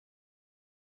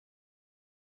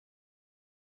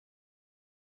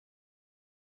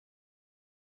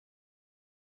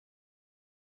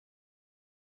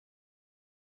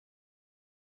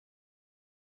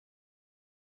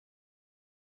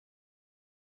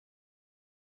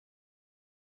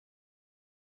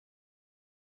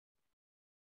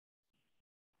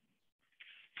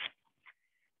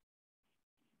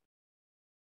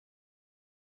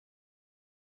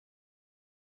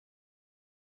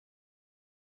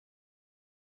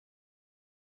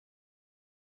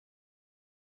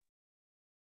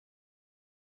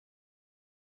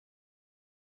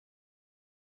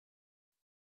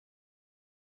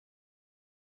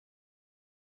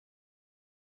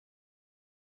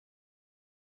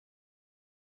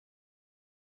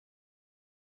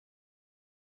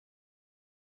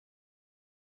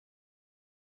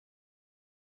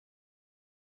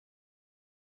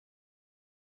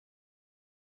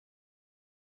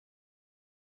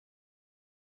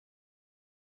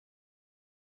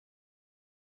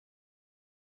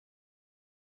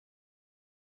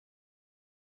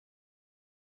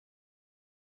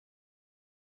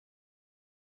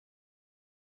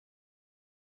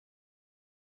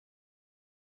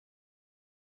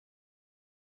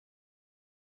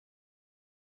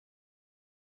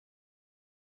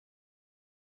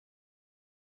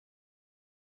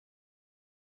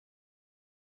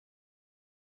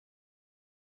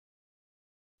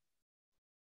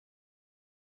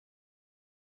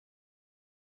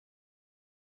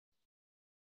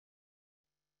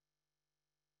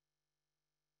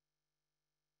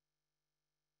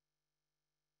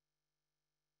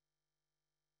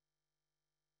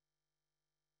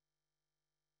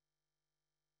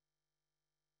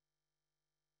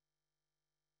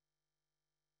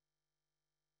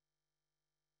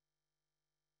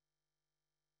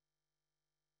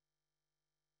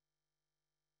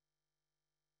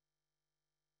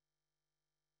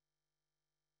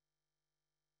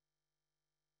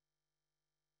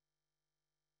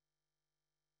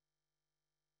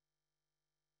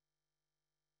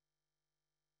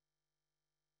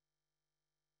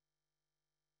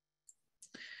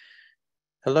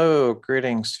Hello,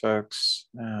 greetings, folks.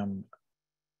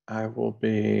 I will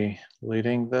be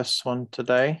leading this one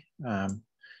today.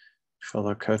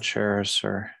 Fellow co-chairs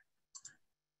are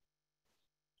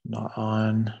not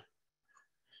on.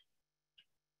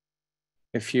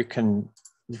 If you can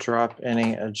drop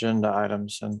any agenda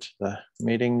items into the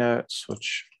meeting notes,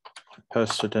 which are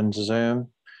posted in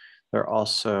Zoom, they're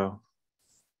also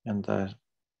in the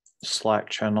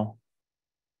Slack channel.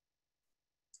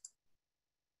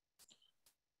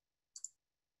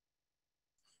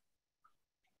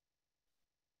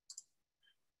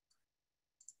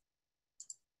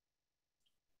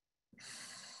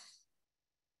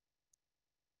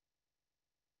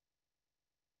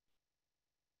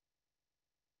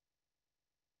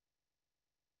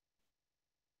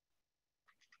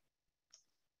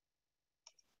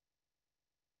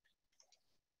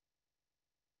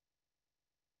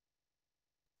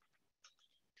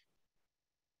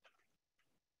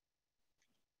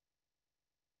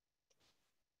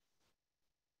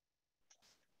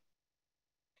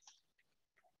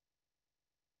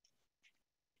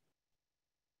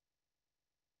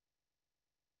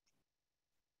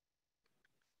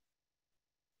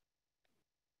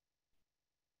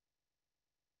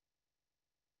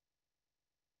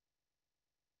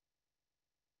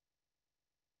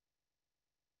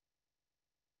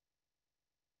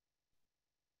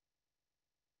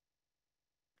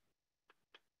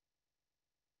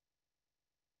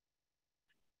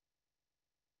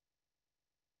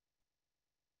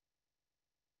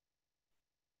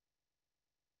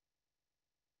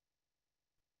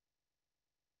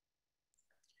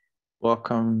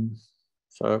 Welcome,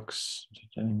 folks.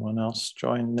 Did anyone else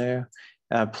join new?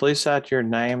 Please add your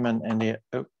name and any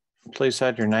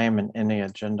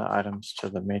agenda items to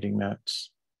the meeting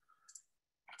notes,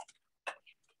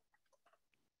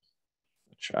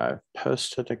 which I've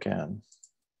posted again.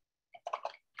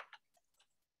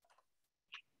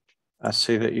 I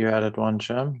see that you added one,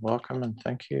 Jim. Welcome and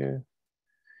thank you.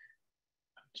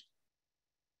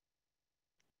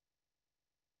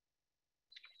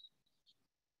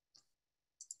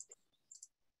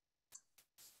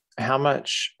 How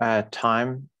much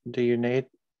time do you need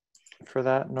for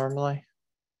that normally?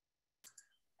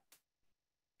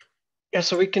 Yeah,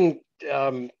 so we can,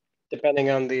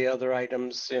 depending on the other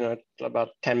items, about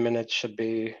 10 minutes should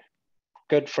be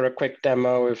good for a quick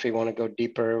demo. If we want to go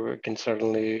deeper, we can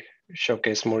certainly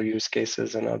showcase more use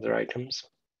cases and other items.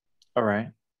 All right.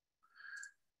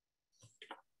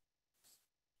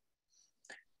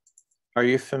 Are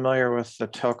you familiar with the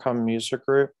Telcom user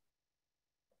group?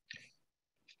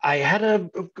 I had a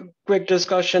quick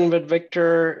discussion with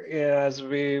Victor as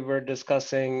we were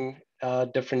discussing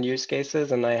different use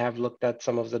cases, and I have looked at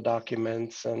some of the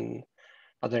documents and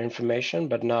other information,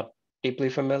 but not deeply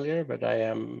familiar, but I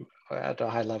am at a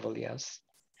high level, yes.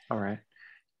 All right.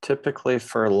 Typically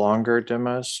for longer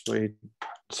demos, we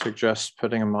suggest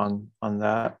putting them on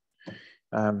that.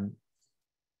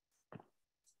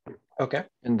 Okay.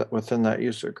 Within that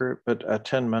user group, but a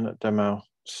 10-minute demo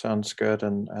sounds good,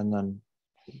 and then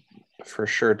for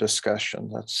sure discussion.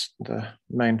 That's the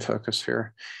main focus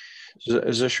here.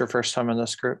 Is this your first time in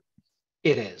this group?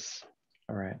 It is.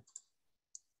 All right.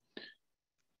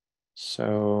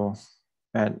 So,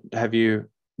 and have you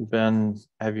gone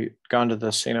to the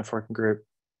CNF working group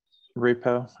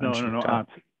repo? No.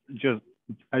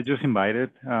 I just invited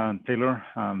Taylor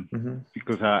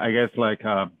because I guess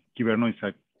Kyberno is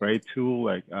a great tool.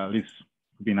 At least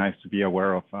it'd be nice to be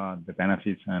aware of the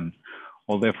benefits and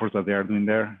all the efforts that they are doing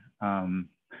there.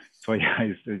 So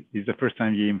yeah, it's the first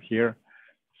time I'm here.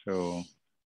 So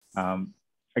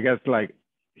I guess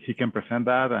he can present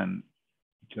that and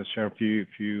just share a few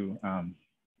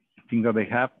things that they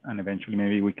have, and eventually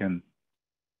maybe we can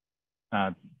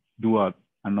do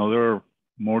another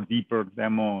more deeper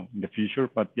demo in the future.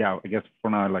 But yeah, I guess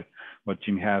for now, what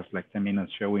Jim has, 10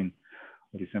 minutes showing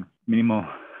what is a minimal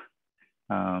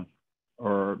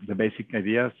or the basic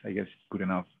ideas, I guess is good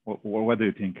enough. What do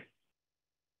you think?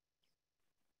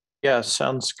 Yeah,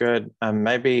 sounds good.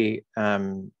 Maybe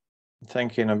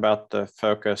thinking about the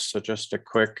focus, so just a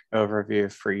quick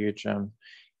overview for you, Jim.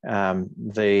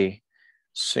 The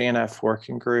CNF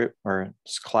working group, or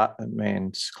it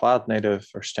means cloud native,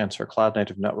 or stands for cloud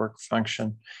native network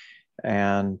function.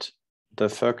 And the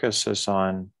focus is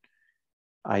on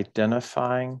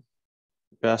identifying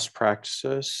best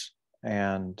practices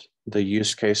and the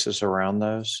use cases around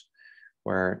those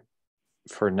for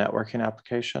networking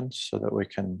applications, so that we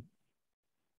can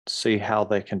see how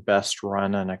they can best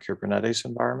run in a Kubernetes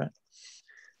environment.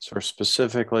 So we're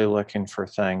specifically looking for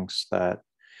things that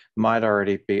might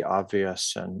already be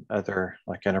obvious in other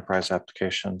like enterprise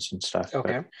applications and stuff.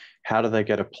 Okay. But how do they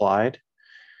get applied?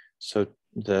 So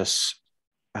this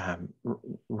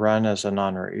run as a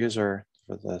non-root user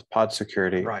for the pod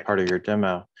security part of your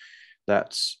demo,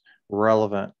 that's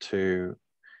relevant to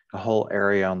a whole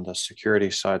area on the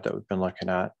security side that we've been looking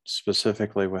at,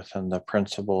 specifically within the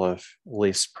principle of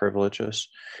least privileges.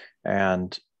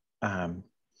 And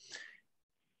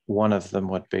one of them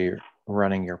would be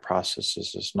running your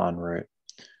processes as non-root.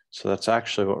 So that's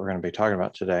actually what we're going to be talking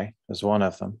about today, is one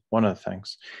of them, one of the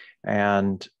things.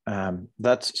 And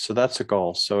that's a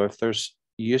goal. So if there's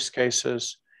use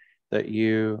cases that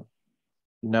you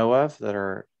know of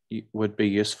that would be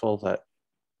useful, that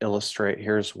illustrate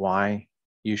here's why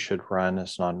you should run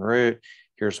as non-root,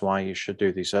 here's why you should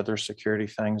do these other security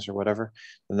things or whatever,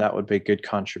 then that would be good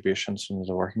contributions into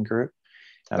the working group.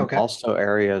 And also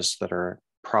areas that are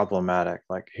problematic,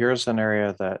 like here's an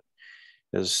area that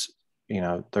is,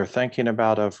 they're thinking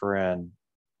about over in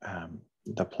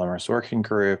the plumbers working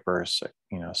group or,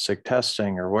 SIG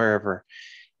testing or wherever.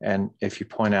 And if you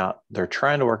point out they're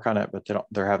trying to work on it, but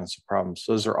they're having some problems.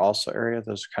 Those are also areas,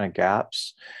 those are kind of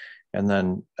gaps. And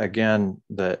then again,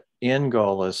 the end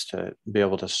goal is to be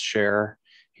able to share,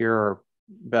 here are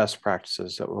best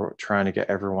practices that we're trying to get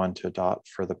everyone to adopt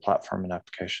for the platform and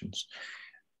applications.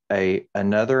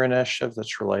 Another initiative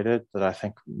that's related that I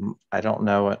think, I don't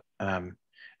know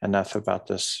enough about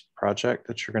this project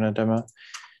that you're going to demo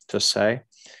to say,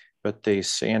 but the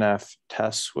CNF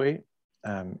test suite,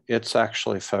 it's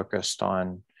actually focused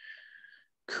on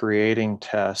creating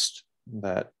tests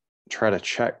that try to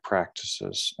check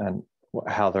practices and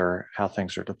how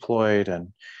things are deployed and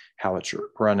how it's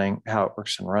running, how it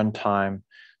works in runtime.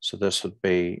 So this would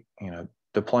be,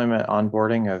 deployment,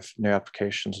 onboarding of new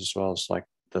applications, as well as like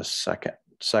the second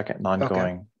and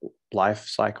ongoing life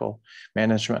cycle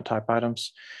management type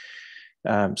items.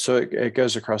 So it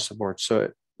goes across the board.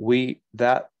 So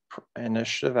that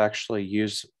initiative actually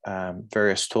use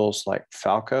various tools like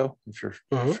Falco, if you're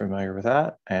familiar with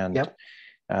that, and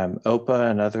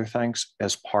OPA and other things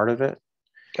as part of it,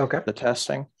 the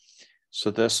testing.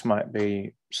 So this might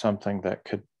be something that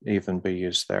could even be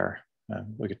used there.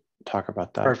 We could talk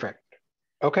about that. Perfect.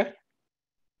 Okay.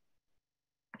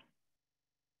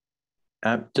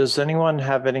 Does anyone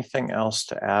have anything else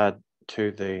to add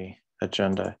to the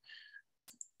agenda?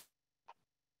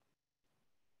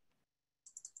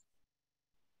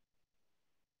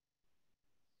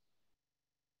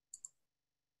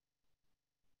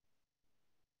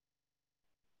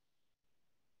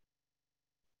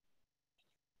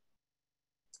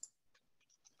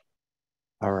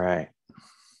 All right.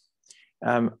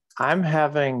 I'm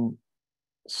having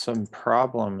some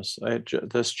problems.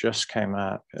 This just came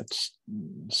up.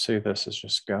 See, this is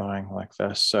just going like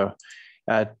this. So,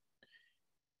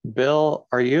 Bill,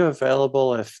 are you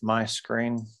available if my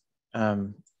screen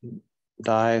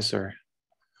dies, or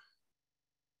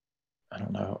I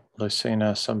don't know,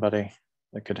 Lucina, somebody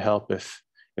that could help if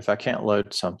I can't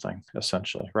load something,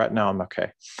 essentially. Right now I'm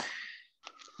okay.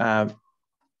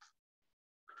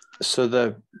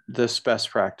 So this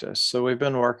best practice. So we've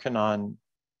been working on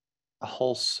a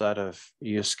whole set of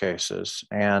use cases,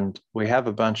 and we have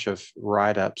a bunch of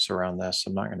write-ups around this.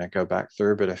 I'm not going to go back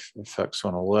through, but if folks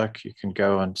want to look, you can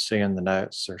go and see in the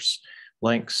notes. There's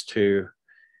links to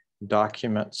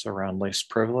documents around least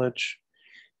privilege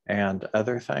and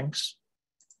other things.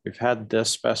 We've had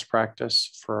this best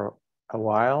practice for a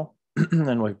while,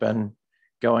 and we've been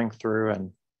going through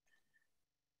and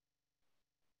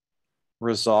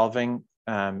resolving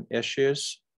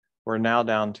issues. We're now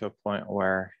down to a point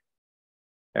where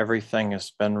everything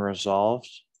has been resolved,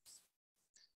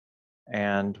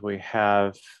 and we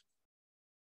have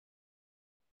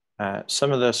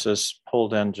some of this is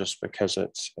pulled in just because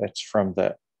it's from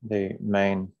the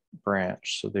main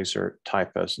branch. So these are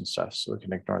typos and stuff, so we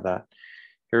can ignore that.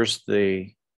 Here's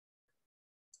the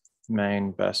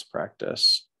main best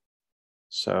practice.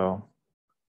 So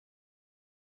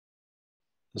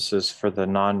this is for the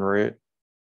non-root.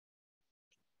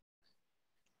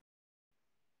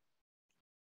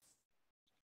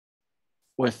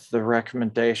 With the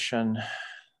recommendation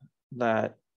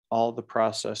that all the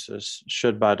processes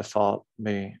should by default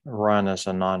be run as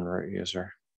a non-root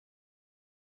user.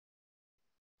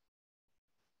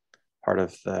 Part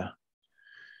of the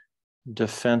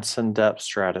defense in depth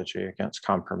strategy against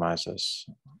compromises.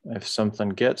 If something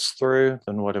gets through,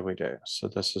 then what do we do? So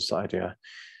this is the idea.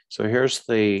 So here's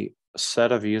the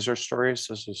set of user stories.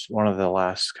 This is one of the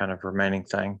last kind of remaining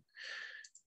thing,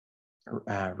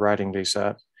 writing these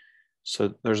up.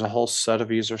 So there's a whole set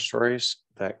of user stories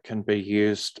that can be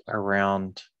used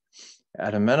around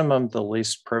At a minimum, the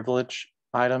least privilege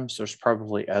items, there's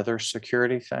probably other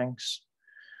security things.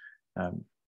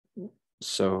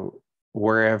 So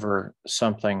wherever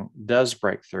something does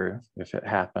break through, if it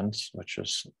happens, which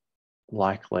is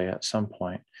likely at some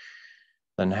point,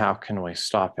 then how can we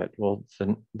stop it? Well,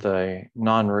 the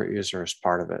non-root user is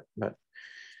part of it, but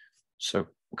so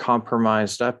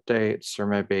compromised updates, or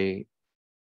maybe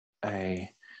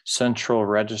a central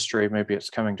registry, maybe it's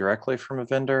coming directly from a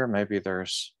vendor, maybe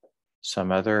there's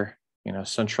some other,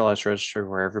 centralized registry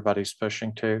where everybody's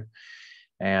pushing to,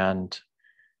 and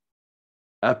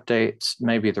updates,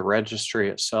 maybe the registry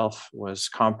itself was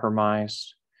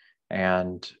compromised,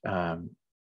 and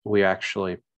we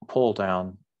actually pull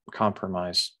down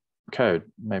compromised code,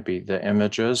 maybe the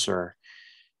images, or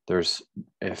there's,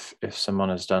 if someone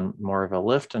has done more of a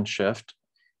lift and shift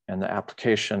and the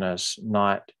application is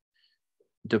not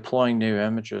deploying new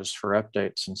images for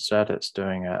updates, instead it's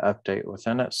doing an update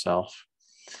within itself,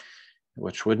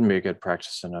 which wouldn't be a good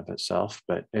practice in of itself.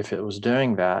 But if it was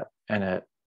doing that and it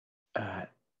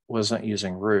wasn't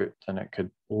using root, then it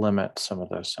could limit some of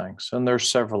those things. And there's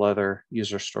several other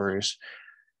user stories.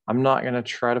 I'm not going to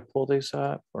try to pull these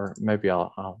up, or maybe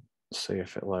I'll see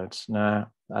if it loads. Nah,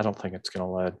 I don't think it's going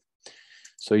to load.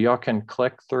 So y'all can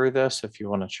click through this if you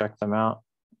want to check them out.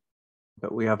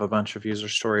 But we have a bunch of user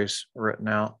stories written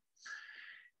out,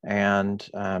 and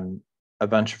a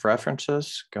bunch of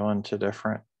references going to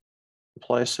different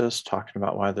places talking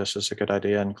about why this is a good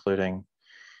idea, including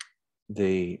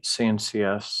the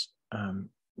CNCF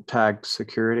tag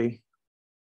security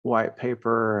white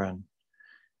paper and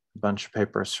a bunch of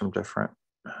papers from different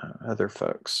other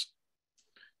folks.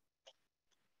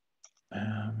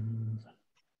 And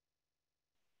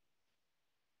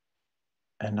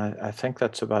I think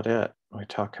that's about it. We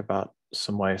talk about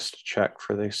some ways to check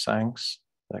for these things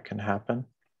that can happen.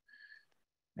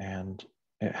 And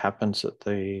it happens that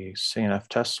the CNF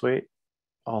test suite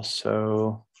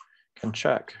also can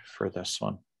check for this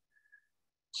one.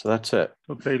 So that's it.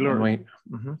 So Taylor,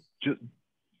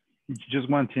 just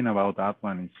one thing about that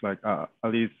one. It's like,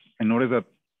 at least I noticed that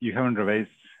you haven't revised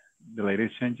the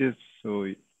latest changes. So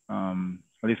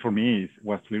at least for me, it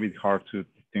was a little bit hard to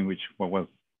distinguish what was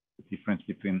the difference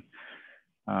between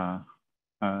the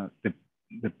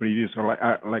previous, or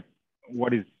like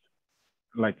what is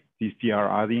like this PR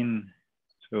adding.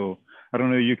 So I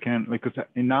don't know, you can, like, cause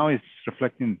now it's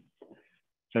reflecting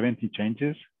 70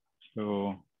 changes.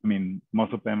 So, I mean,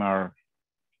 most of them are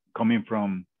coming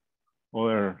from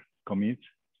other commits.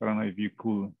 So I don't know if you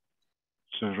could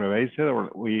just revise it, or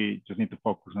we just need to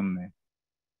focus on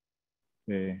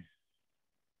the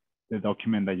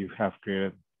document that you have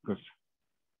created, because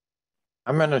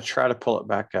I'm going to try to pull it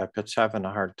back up. It's having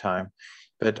a hard time,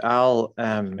 but I'll,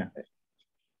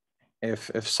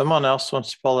 if someone else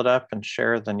wants to pull it up and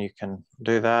share, then you can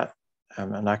do that,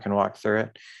 and I can walk through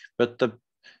it. But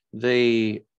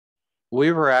we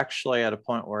were actually at a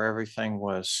point where everything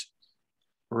was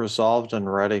resolved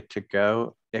and ready to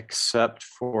go, except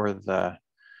for the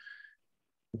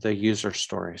user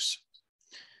stories.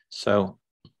 So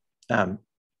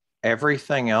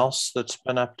everything else that's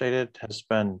been updated has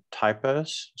been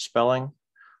typos, spelling,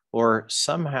 or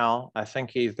somehow, I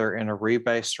think either in a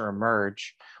rebase or a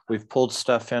merge, we've pulled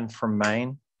stuff in from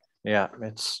main. Yeah,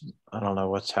 I don't know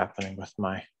what's happening with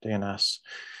my DNS,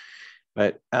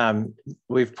 but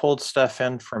we've pulled stuff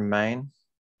in from main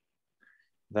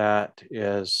that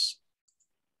is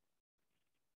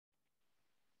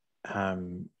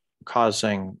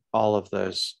causing all of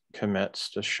those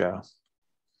commits to show.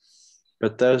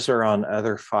 But those are on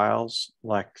other files,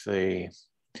 like the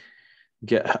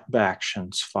GitHub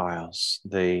Actions files,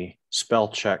 the spell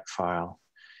check file.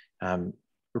 The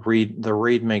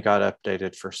README got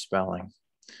updated for spelling.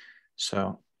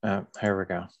 So here we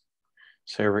go.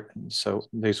 So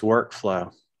these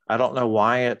workflow, I don't know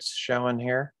why it's showing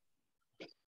here,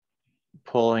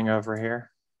 pulling over here.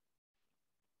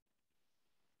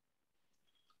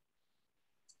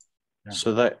 Yeah.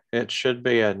 So that it should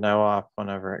be a no op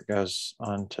whenever it goes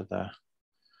on to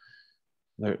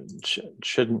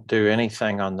shouldn't do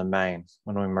anything on the main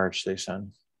when we merge these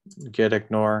in. Git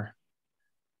ignore,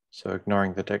 so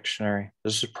ignoring the dictionary.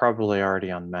 This is probably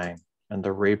already on main, and the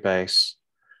rebase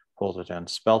pulled it in.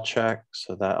 Spell check,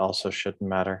 so that also shouldn't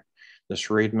matter. This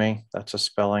README, that's a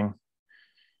spelling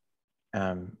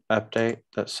update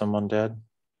that someone did.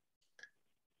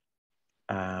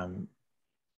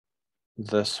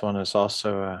 This one is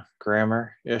also a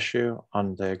grammar issue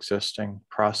on the existing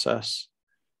process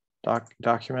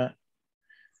document.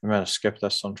 I'm going to skip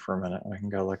this one for a minute. We can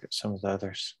go look at some of the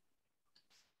others.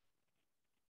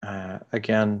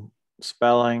 Again,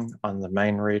 spelling on the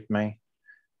main README.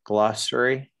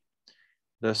 glossary.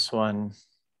 This one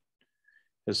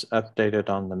is updated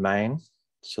on the main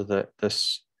so that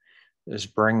this is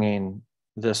bringing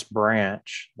this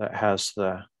branch that has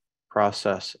the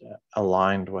process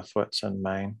aligned with what's in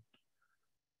main.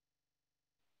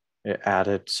 It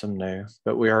added some new,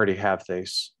 but we already have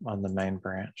these on the main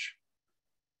branch.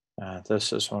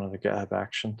 This is one of the GitHub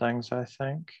action things, I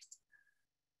think.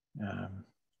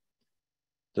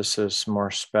 This is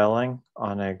more spelling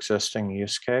on an existing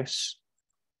use case.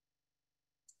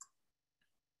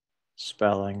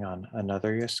 Spelling on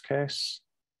another use case.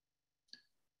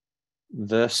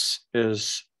 This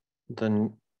is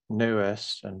the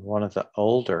newest and one of the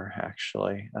older,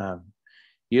 actually,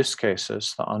 use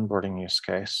cases, the onboarding use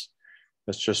case.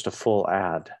 It's just a full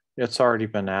add. It's already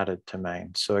been added to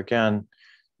main. So again,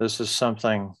 this is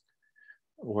something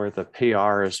where the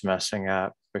PR is messing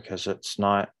up because it's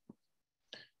not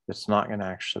going to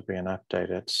actually be an update.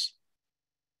 It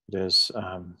is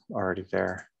already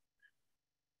there.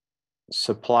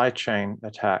 Supply chain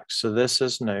attacks. So this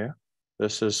is new.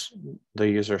 This is the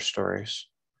user stories.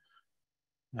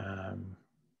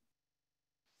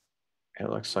 It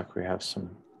looks like we have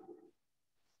some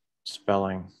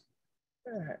spelling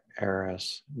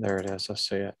errors. There it is. I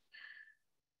see it.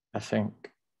 I think,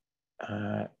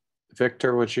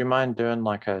 Victor, would you mind doing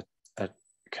like a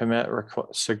commit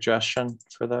suggestion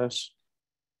for those?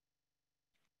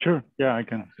 Sure. Yeah, I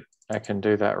can. I can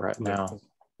do that right now,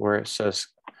 where it says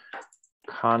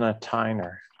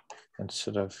container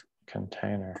instead of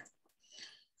container.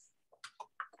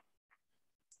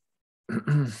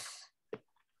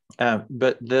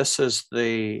 But this is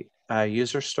the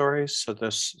user stories. So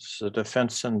this is the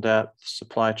defense in depth,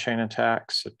 supply chain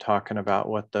attacks, so talking about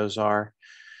what those are.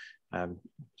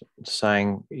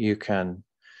 Saying you can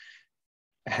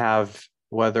have,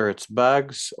 whether it's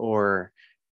bugs or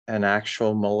an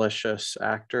actual malicious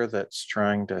actor that's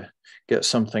trying to get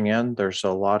something in, there's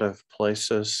a lot of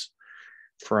places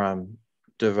from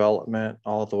development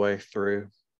all the way through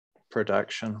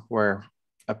production where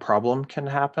a problem can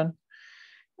happen.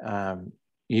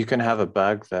 You can have a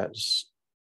bug that's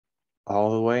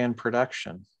all the way in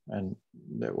production and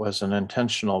it wasn't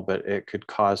intentional, but it could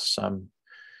cause some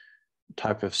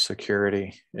type of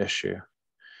security issue.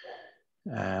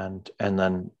 And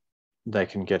then they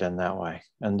can get in that way.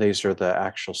 And these are the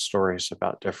actual stories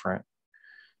about different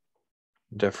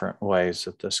ways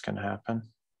that this can happen.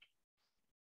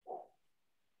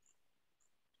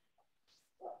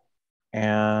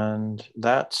 And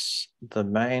that's the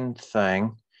main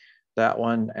thing, that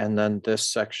one. And then this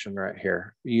section right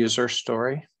here, user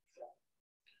story,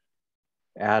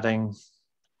 adding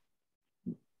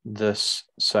this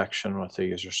section with the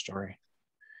user story.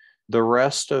 The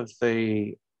rest of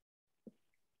the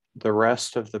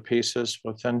pieces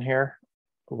within here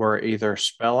were either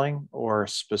spelling or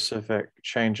specific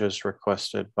changes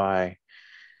requested by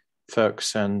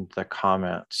folks in the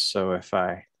comments. So if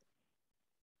I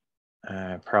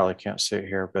probably can't see it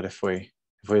here, but if we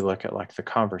look at like the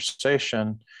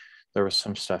conversation, there was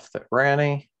some stuff that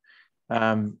Ranny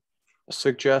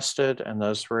suggested, and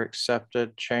those were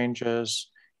accepted changes.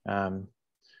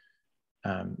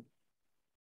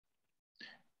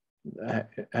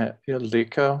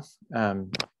 Ildiko,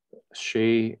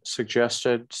 she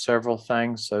suggested several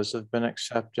things. Those have been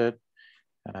accepted.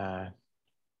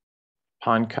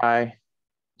 Pankai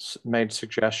made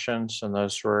suggestions, and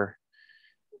those were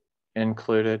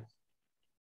included.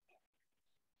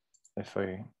 If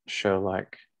we show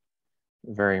like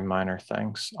very minor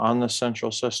things on the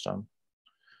central system,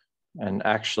 and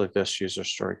actually this user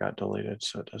story got deleted,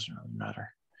 so it doesn't really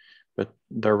matter. But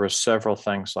there were several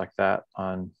things like that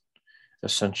on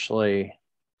essentially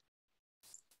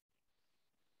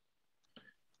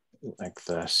like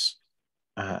this.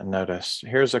 Notice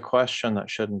here's a question that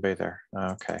shouldn't be there.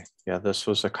 Okay, yeah, this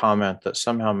was a comment that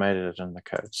somehow made it in the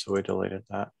code, so we deleted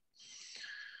that.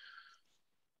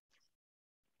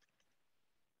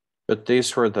 But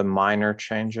these were the minor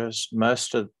changes.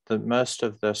 Most of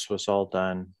this was all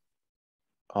done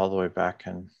all the way back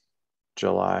in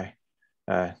July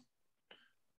and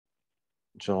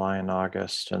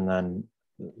August, and then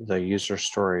the user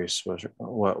stories was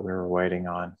what we were waiting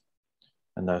on,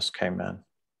 and those came in.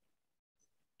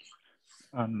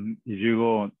 If you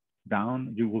go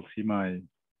down, you will see my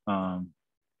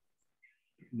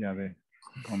the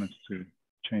comments to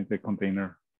change the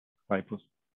container typos.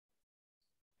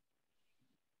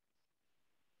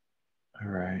 All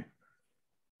right.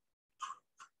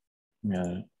 I'm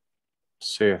gonna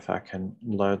see if I can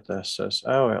load this as,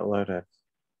 oh, it loaded.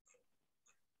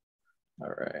 All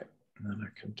right, and then I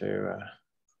can do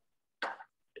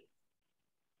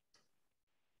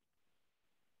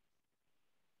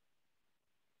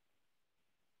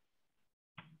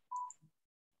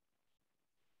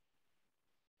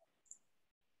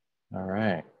All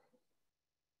right.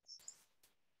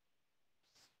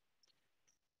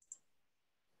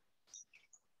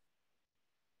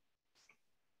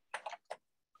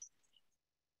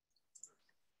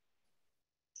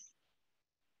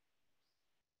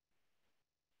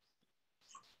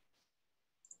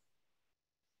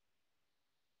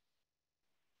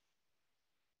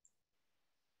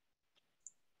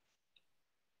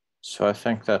 So I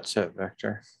think that's it,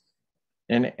 Victor.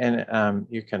 And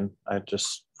you can, I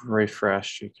just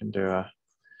refresh, you can do a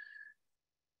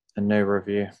new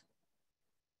review.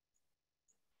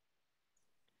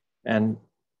 And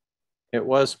it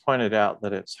was pointed out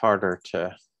that it's harder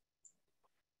to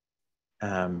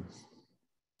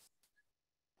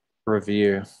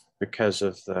review because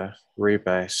of the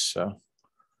rebase. So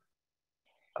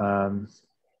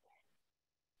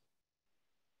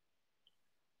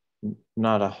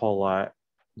not a whole lot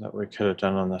that we could have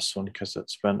done on this one because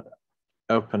it's been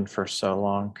open for so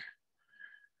long.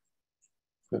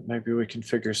 But maybe we can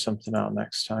figure something out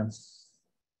next time.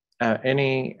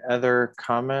 Any other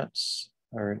comments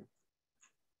or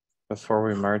before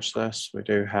we merge this? We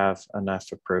do have enough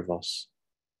approvals.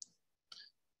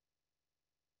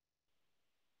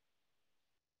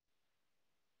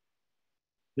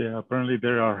 Yeah, apparently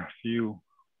there are a few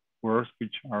words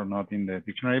which are not in the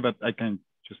dictionary, but I can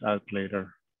just add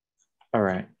later. All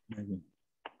right. Maybe.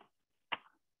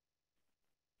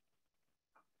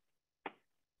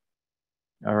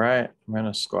 All right, I'm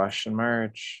gonna squash and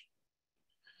merge.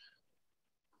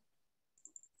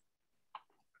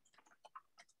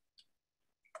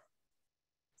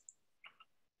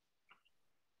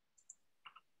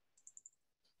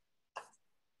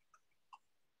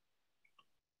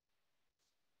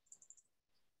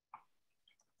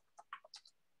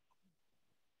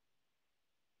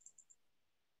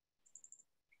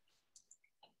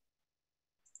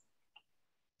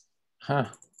 Huh.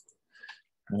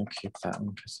 I'm gonna keep that one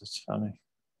because it's funny.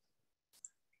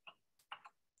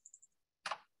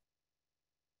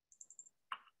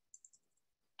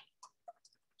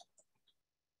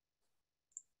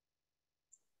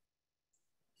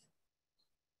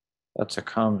 That's a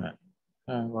comment.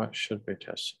 What should be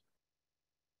tested?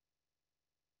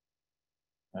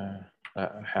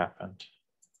 That happened.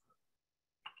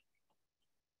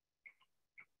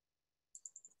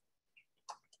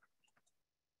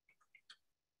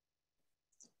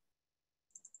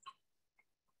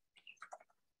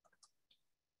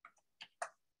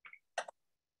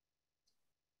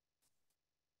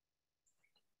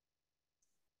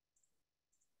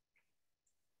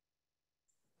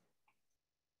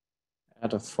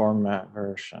 Add a format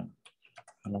version.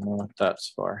 I don't know what that's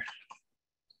for.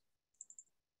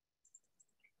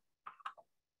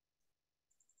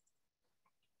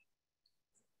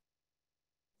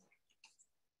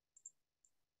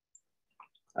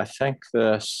 I think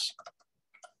this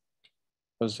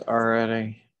was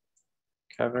already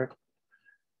covered.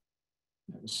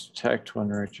 It was checked when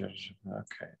rejected.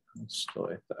 Okay, let's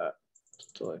delete that.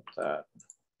 Let's delete that.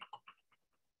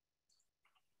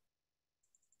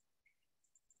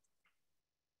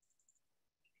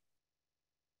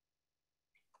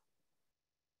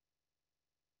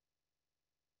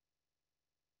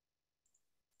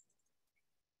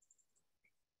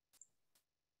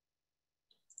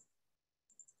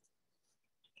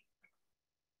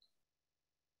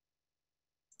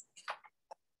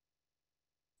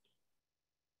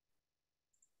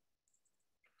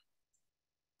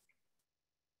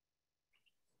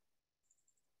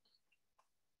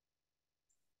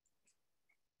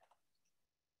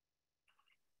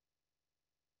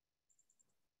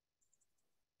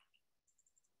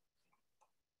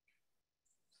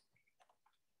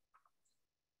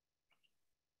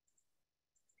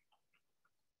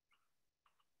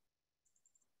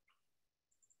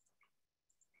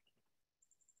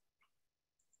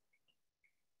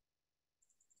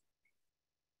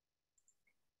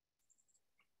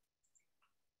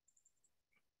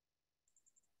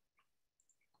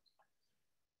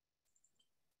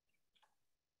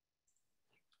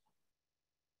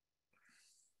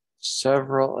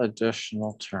 Several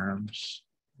additional terms.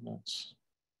 That's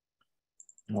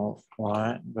not a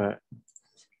lot, but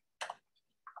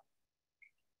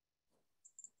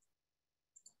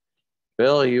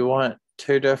Bill, you want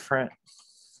two different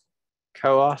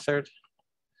co-authored?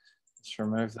 Let's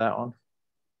remove that one.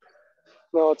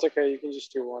 No, it's okay. You can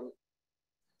just do one.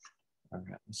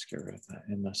 Okay, let's get rid of that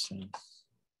in this scene.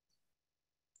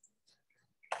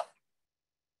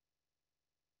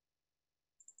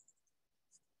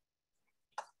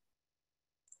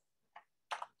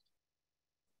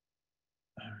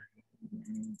 All right.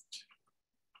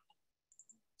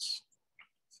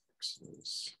 Fix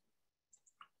this.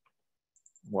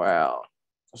 Wow.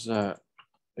 So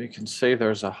you can see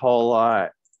there's a whole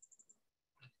lot.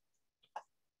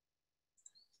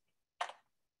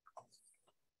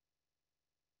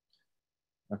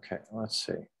 Okay, let's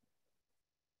see.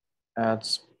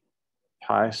 Adds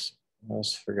pies.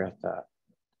 Let's forget that.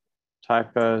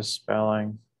 Typos,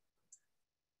 spelling,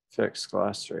 fix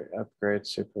glossary, upgrade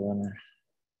superlinear.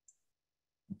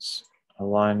 It's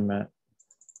alignment.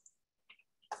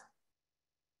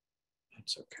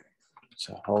 It's okay. It's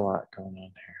a whole lot going on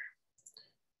here.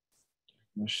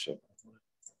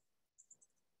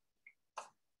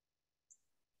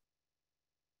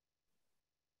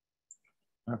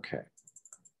 Okay.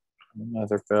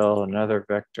 Another bill, another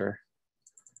vector.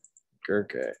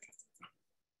 Gerge.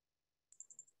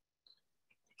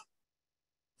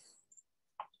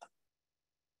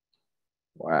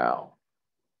 Wow.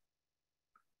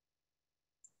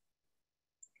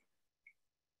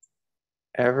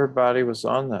 Everybody was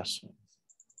on this one.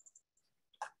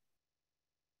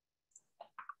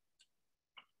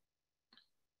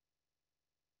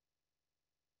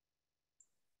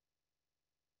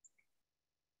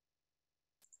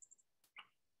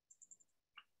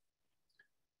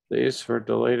 These were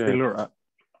deleted. Taylor,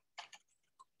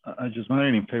 I just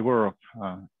wondering in favor of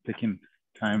taking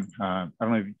time. I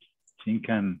don't know if Jean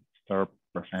can start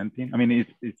presenting. I mean,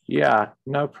 it's yeah,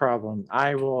 no problem.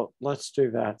 I will. Let's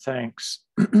do that. Thanks.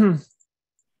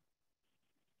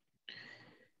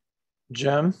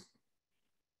 Jim,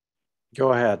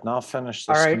 go ahead and I'll finish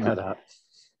this commit up.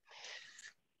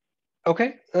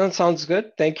 Okay, that sounds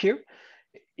good. Thank you.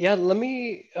 Yeah, let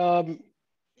me,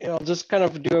 I'll just kind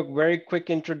of do a very quick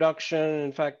introduction.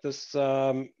 In fact, this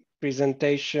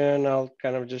presentation, I'll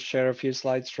kind of just share a few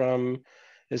slides from,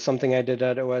 is something I did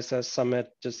at OSS Summit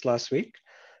just last week.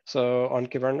 So on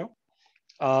Kyverno.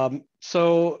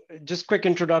 So just quick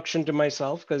introduction to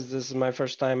myself, because this is my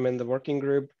first time in the working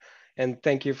group. And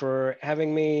thank you for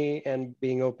having me and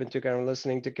being open to kind of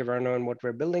listening to Kyverno and what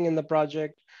we're building in the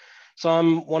project. So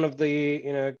I'm one of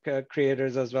the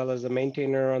creators as well as a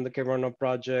maintainer on the Kyverno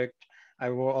project. I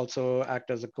will also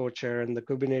act as a co-chair in the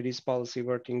Kubernetes policy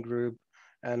working group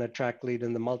and a track lead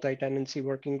in the multi-tenancy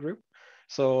working group.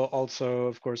 So also,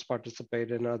 of course,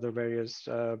 participate in other various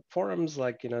forums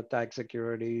like tag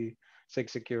security, SIG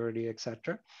security,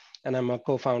 etc. And I'm a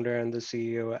co-founder and the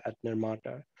CEO at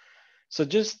Nirmata. So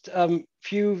just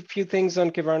few things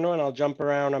on Kyverno, and I'll jump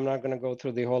around. I'm not going to go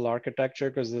through the whole architecture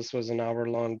because this was an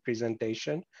hour-long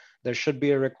presentation. There should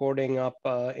be a recording up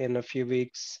in a few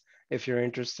weeks. If you're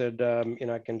interested,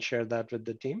 I can share that with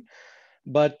the team.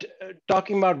 But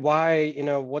talking about why,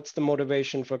 what's the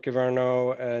motivation for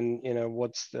Kyverno, and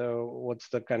what's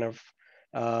the kind of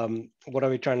what are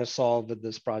we trying to solve with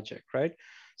this project, right?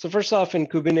 So first off, in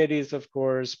Kubernetes, of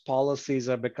course, policies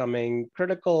are becoming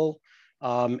critical.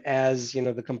 As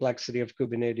the complexity of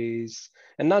Kubernetes,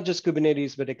 and not just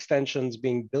Kubernetes, but extensions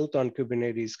being built on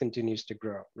Kubernetes continues to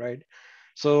grow, right?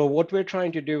 So what we're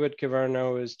trying to do with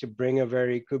Kyverno is to bring a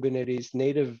very Kubernetes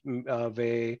native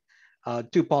way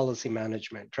to policy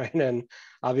management, right? And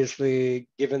obviously,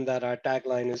 given that our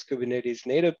tagline is Kubernetes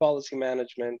native policy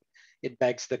management, it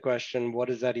begs the question, what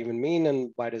does that even mean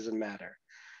and why does it matter?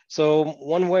 So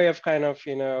one way of kind of,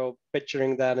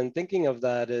 picturing that and thinking of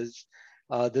that is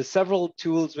there's several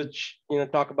tools which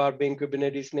talk about being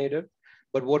Kubernetes native,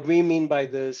 but what we mean by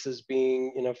this is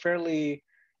being fairly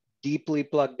deeply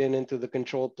plugged in into the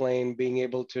control plane, being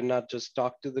able to not just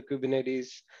talk to the Kubernetes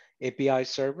API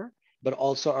server, but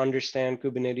also understand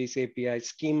Kubernetes API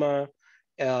schema,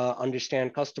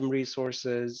 understand custom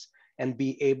resources, and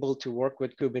be able to work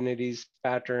with Kubernetes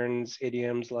patterns,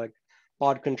 idioms like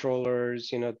pod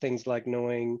controllers, things like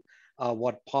knowing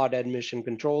what pod admission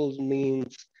controls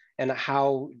means, and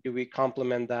how do we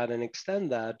complement that and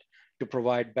extend that to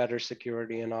provide better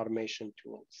security and automation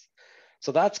tools.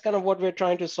 So that's kind of what we're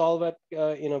trying to solve at,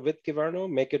 with Kyverno,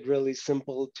 make it really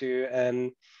simple to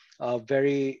and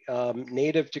very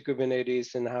native to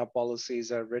Kubernetes in how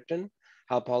policies are written,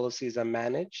 how policies are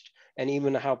managed, and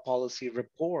even how policy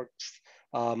reports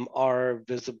are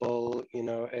visible,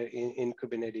 in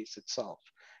Kubernetes itself.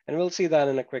 And we'll see that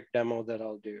in a quick demo that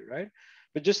I'll do, right?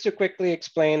 But just to quickly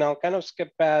explain, I'll kind of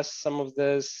skip past some of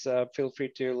this. Feel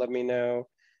free to let me know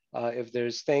if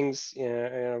there's things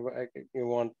you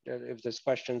want, if there's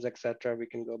questions, etc., we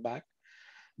can go back.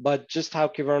 But just how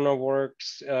Kyverno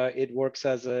works, it works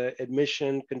as a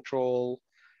admission control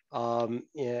time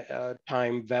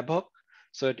webhook.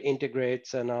 So it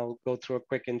integrates, and I'll go through a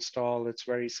quick install. It's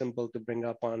very simple to bring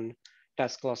up on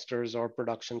test clusters or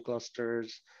production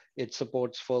clusters. It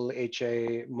supports full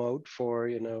HA mode for,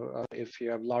 if you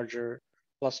have larger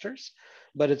clusters,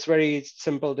 but it's very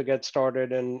simple to get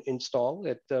started and install.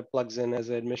 It plugs in as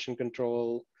admission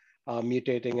control,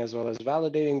 mutating as well as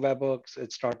validating webhooks.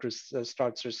 It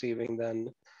starts receiving then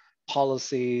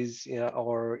policies,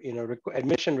 or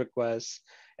admission requests,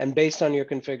 and based on your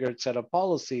configured set of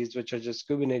policies, which are just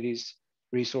Kubernetes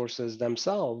resources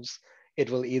themselves, it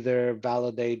will either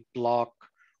validate, block,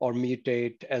 or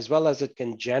mutate, as well as it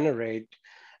can generate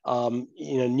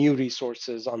new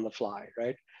resources on the fly,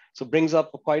 right? So it brings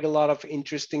up quite a lot of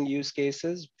interesting use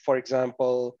cases. For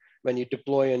example, when you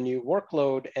deploy a new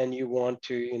workload and you want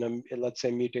to, let's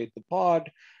say mutate the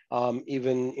pod,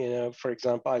 even, for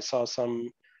example, I saw some,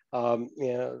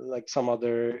 like some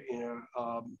other,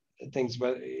 things,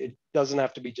 but it doesn't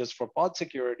have to be just for pod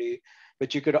security,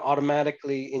 but you could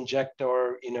automatically inject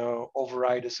or,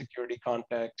 override a security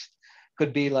context.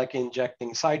 Could be like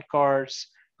injecting sidecars,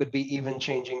 could be even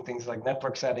changing things like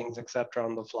network settings, et cetera,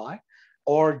 on the fly,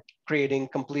 or creating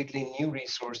completely new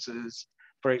resources.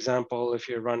 For example, if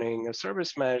you're running a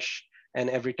service mesh and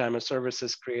every time a service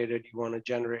is created, you want to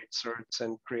generate certs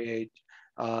and create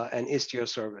an Istio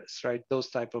service, right? Those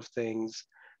type of things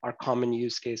are common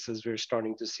use cases we're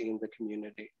starting to see in the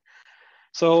community.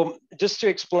 So just to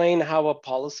explain how a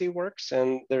policy works,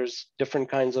 and there's different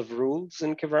kinds of rules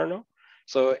in Kyverno.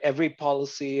 So every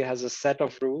policy has a set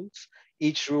of rules.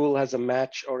 Each rule has a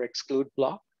match or exclude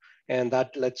block, and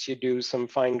that lets you do some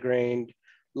fine-grained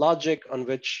logic on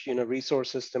which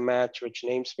resources to match, which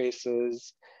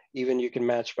namespaces, even you can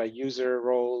match by user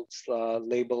roles,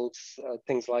 labels,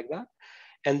 things like that.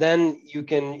 And then you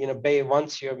can,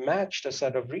 once you've matched a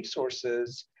set of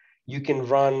resources, you can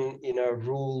run,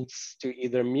 rules to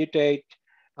either mutate,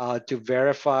 to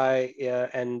verify,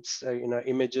 and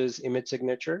image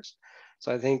signatures.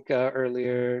 So I think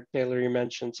earlier, Taylor, you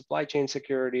mentioned supply chain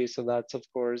security. So that's of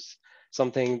course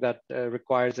something that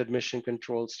requires admission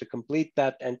controls to complete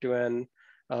that end-to-end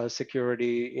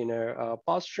security,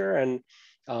 posture, and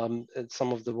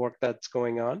some of the work that's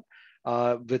going on.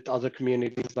 With other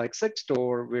communities like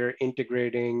Sigstore, we're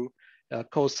integrating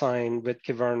cosign with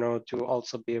Kyverno to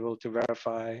also be able to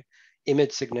verify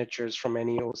image signatures from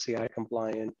any OCI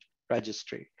compliant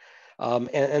registry.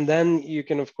 And then you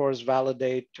can of course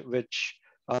validate, which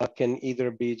can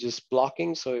either be just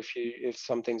blocking. So if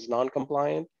something's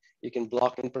non-compliant, you can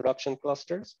block in production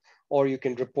clusters, or you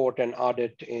can report and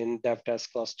audit in dev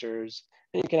test clusters.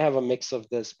 And you can have a mix of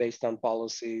this based on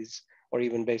policies or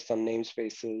even based on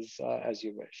namespaces as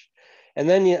you wish. And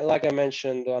then, like I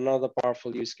mentioned, another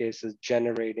powerful use case is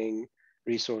generating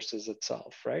resources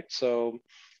itself, right? So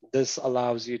this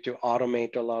allows you to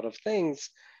automate a lot of things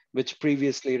which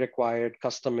previously required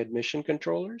custom admission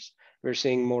controllers. We're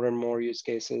seeing more and more use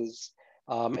cases,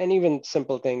 and even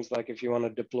simple things like if you want to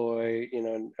deploy,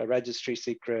 a registry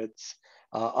secrets,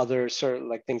 other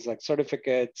like things like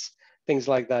certificates, things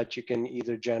like that, you can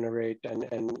either generate and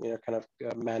kind of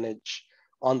manage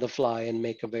on the fly and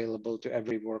make available to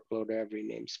every workload or every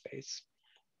namespace.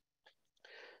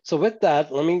 So with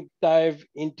that, let me dive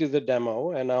into the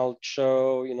demo, and I'll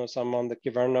show some on the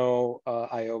Kyverno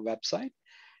IO website.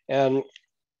 And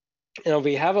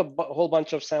we have a whole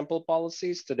bunch of sample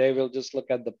policies. Today we'll just look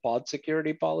at the pod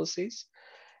security policies.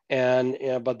 And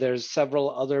but there's several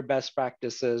other best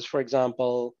practices. For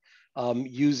example,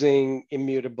 using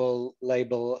immutable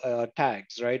label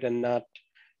tags, right? And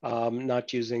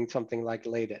not using something like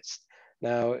latest.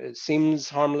 Now, it seems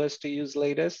harmless to use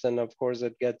latest, and of course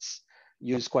it gets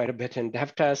used quite a bit in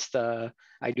dev test.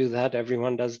 I do that,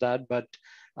 everyone does that, but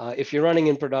if you're running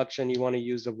in production, you want to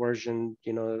use a version,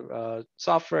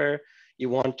 software. You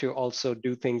want to also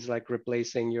do things like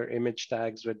replacing your image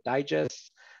tags with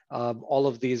digests. All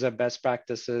of these are best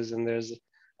practices, and there's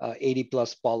 80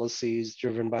 plus policies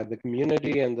driven by the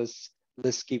community, and this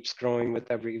list keeps growing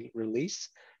with every release.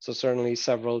 So certainly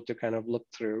several to kind of look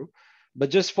through.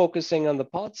 But just focusing on the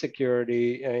pod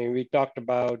security, we talked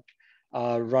about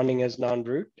running as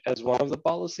non-root as one of the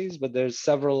policies, but there's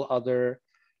several other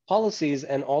policies,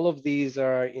 and all of these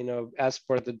are, as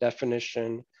per the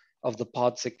definition of the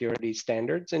pod security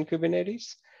standards in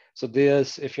Kubernetes. So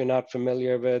this, if you're not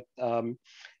familiar with,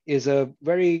 is a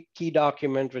very key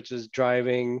document which is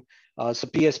driving. So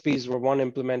PSPs were one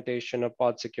implementation of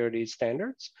pod security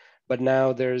standards, but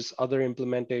now there's other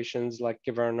implementations like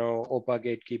Kyverno, OPA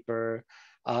Gatekeeper,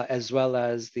 as well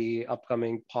as the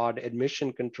upcoming pod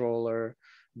admission controller,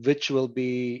 which will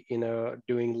be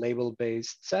doing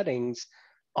label-based settings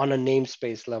on a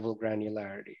namespace level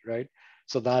granularity, right?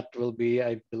 So that will be,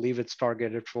 I believe it's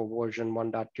targeted for version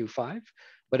 1.25.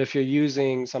 But if you're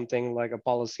using something like a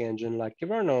policy engine like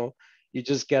Kyverno, you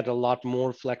just get a lot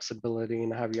more flexibility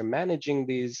in how you're managing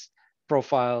these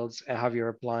profiles, how you're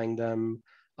applying them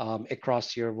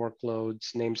across your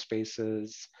workloads,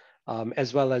 namespaces,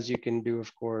 as well as you can do,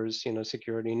 of course,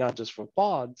 security, not just for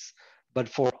pods, but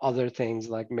for other things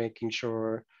like making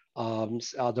sure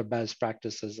other best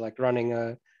practices, like running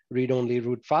a read-only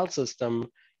root file system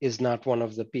is not one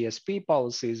of the PSP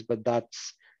policies, but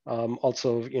that's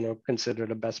also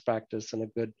considered a best practice and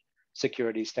a good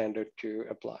security standard to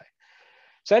apply.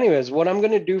 So anyways, what I'm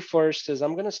going to do first is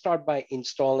I'm going to start by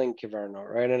installing Kyverno,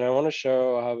 right? And I want to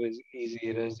show how easy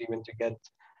it is even to get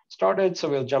started. So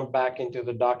we'll jump back into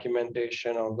the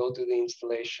documentation. I'll go to the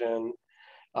installation.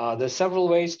 There's several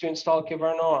ways to install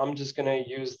Kyverno. I'm just going to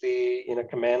use the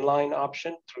command line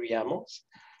option through YAMLs.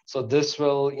 So this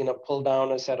will pull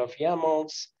down a set of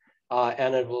YAMLs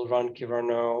and it will run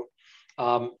Kyverno.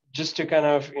 Just to kind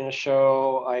of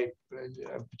show, I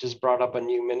just brought up a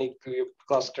new mini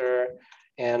cluster,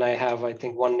 and I have, I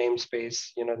think, one namespace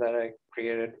that I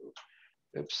created.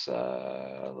 Oops,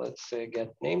 let's say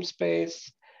get namespace.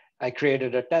 I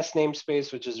created a test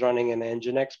namespace, which is running an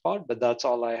Nginx pod, but that's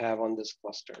all I have on this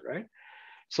cluster, right?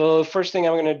 So the first thing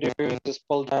I'm going to do is just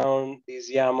pull down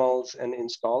these YAMLs and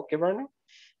install Kyverno.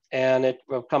 And it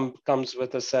will comes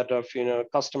with a set of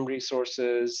custom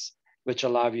resources, which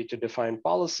allow you to define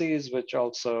policies, which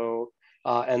also,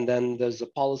 and then there's a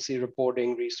policy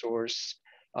reporting resource,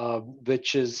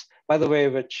 which is, by the way,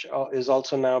 which is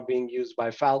also now being used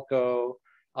by Falco,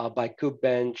 by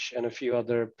KubeBench, and a few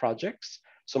other projects.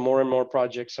 So more and more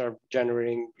projects are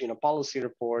generating policy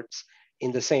reports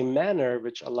in the same manner,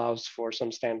 which allows for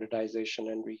some standardization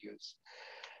and reuse.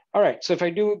 All right, so if I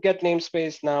do get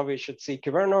namespace, now we should see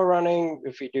Kyverno running.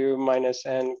 If we do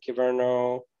 -n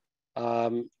Kyverno,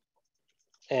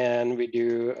 and we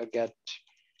do a get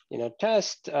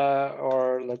test,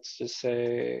 or let's just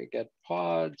say get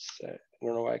pods. I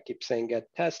don't know why I keep saying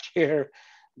get test here,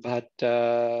 but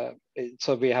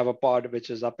so we have a pod which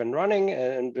is up and running,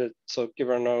 and so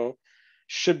Kyverno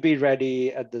should be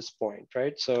ready at this point,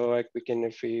 right? So like we can,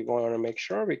 if we want to make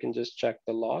sure, we can just check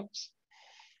the logs,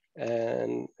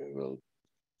 and we'll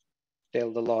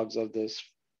tail the logs of this.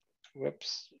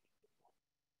 Whoops.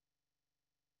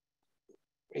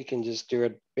 We can just do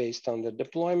it based on the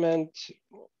deployment.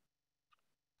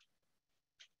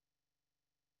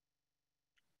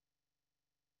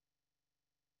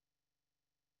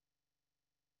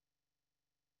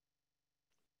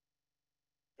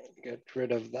 Get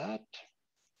rid of that.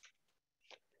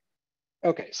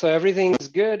 Okay, so everything's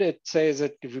good. It says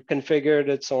it configured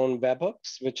its own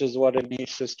webhooks, which is what it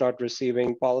needs to start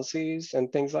receiving policies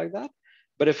and things like that.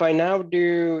 But if I now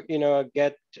do, a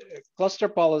get cluster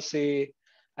policy,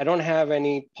 I don't have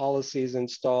any policies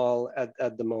installed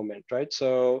at the moment, right?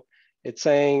 So it's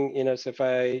saying, so if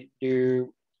I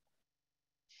do,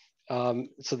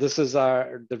 so this is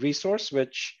the resource,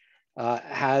 which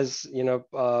has,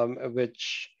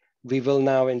 which we will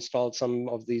now install some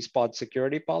of these pod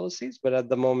security policies, but at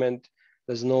the moment,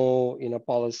 there's no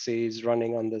policies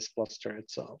running on this cluster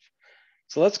itself.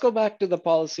 So let's go back to the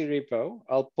policy repo.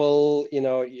 I'll pull,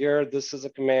 here, this is a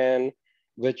command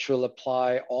which will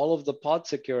apply all of the pod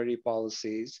security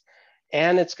policies,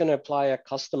 and it's going to apply a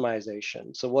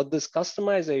customization. So what this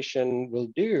customization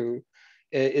will do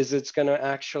is it's going to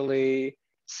actually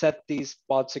set these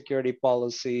pod security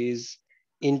policies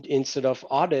instead of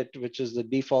audit, which is the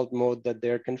default mode that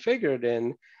they're configured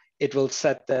in, it will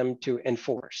set them to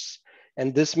enforce.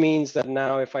 And this means that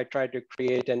now if I try to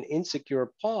create an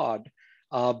insecure pod,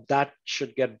 that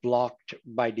should get blocked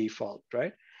by default,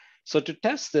 right? So to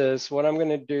test this, what I'm going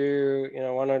to do,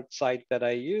 one site that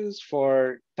I use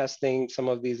for testing some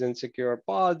of these insecure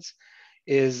pods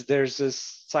is there's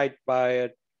this site by a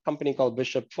company called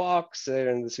Bishop Fox. They're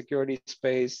in the security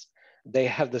space. They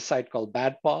have the site called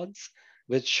Bad Pods,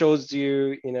 which shows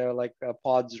you, like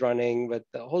pods running with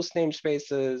the host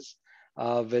namespaces,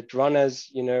 with run as,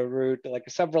 root, like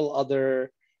several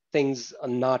other things are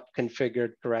not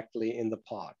configured correctly in the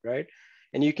pod, right?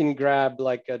 And you can grab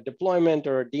like a deployment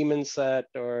or a daemon set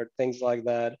or things like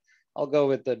that. I'll go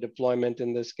with the deployment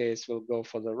in this case. We'll go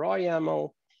for the raw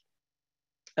YAML,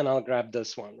 and I'll grab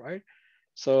this one, right?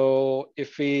 So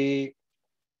if we,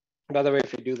 by the way,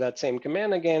 if we do that same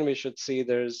command again, we should see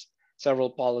there's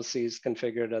several policies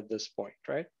configured at this point,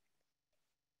 right?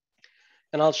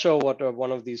 And I'll show what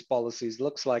one of these policies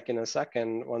looks like in a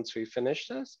second once we finish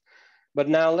this. But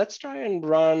now let's try and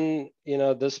run,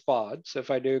 this pod. So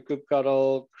if I do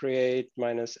kubectl create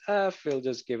 -f, we'll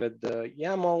just give it the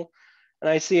YAML. And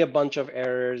I see a bunch of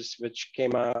errors which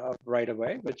came out right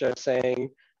away, which are saying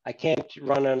I can't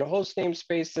run on host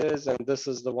namespaces. And this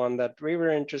is the one that we were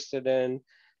interested in,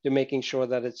 to making sure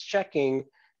that it's checking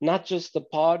not just the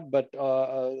pod, but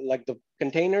like the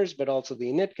containers, but also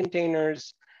the init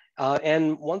containers.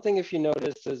 And one thing, if you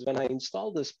notice, is when I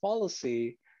install this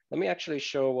policy, let me actually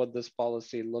show what this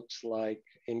policy looks like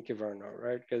in Kyverno,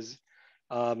 right? Because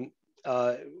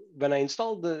when I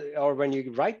install or when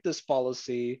you write this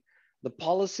policy, the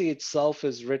policy itself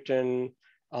is written,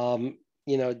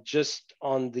 just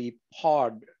on the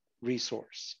pod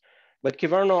resource. But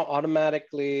Kyverno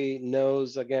automatically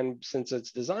knows, again, since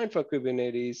it's designed for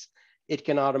Kubernetes, it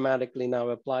can automatically now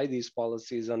apply these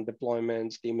policies on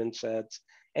deployments, daemon sets,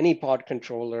 any pod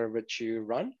controller which you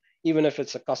run, even if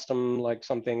it's a custom, like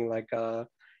something like a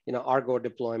Argo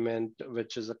deployment,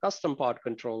 which is a custom pod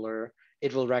controller,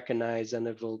 it will recognize and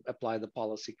it will apply the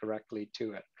policy correctly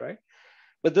to it, right?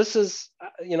 But this is,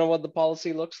 what the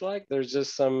policy looks like. There's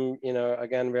just some,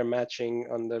 again, we're matching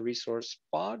on the resource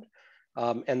pod.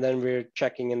 And then we're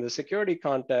checking in the security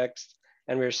context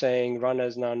and we're saying run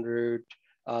as non-root.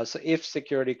 So if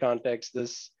security context,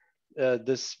 this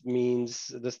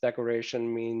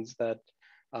declaration means that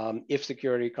if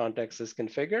security context is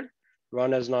configured,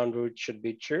 run as non-root should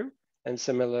be true. And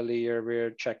similarly,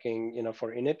 we're checking,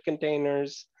 for init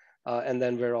containers. And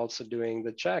then we're also doing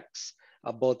the checks,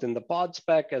 both in the pod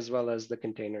spec as well as the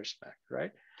container spec,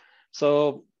 right?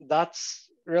 So that's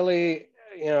really,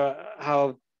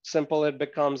 how simple it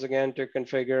becomes, again, to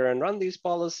configure and run these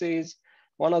policies.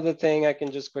 One other thing I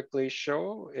can just quickly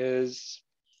show is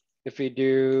if we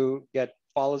do get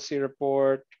policy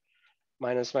report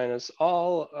minus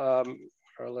all,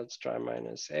 or let's try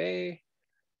 -a,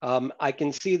 I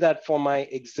can see that for my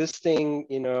existing,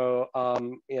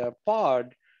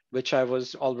 pod, which I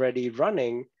was already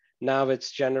running, now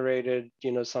it's generated,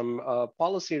 some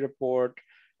policy report.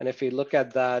 And if we look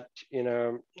at that,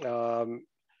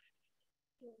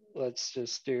 let's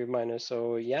just do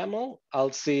 -o YAML,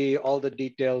 I'll see all the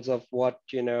details of what,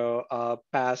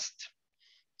 passed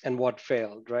and what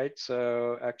failed, right?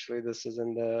 So actually this is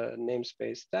in the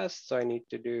namespace test. So I need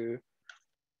to do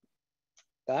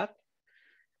that.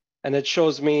 And it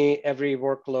shows me every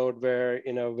workload where,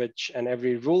 and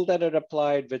every rule that it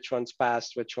applied, which ones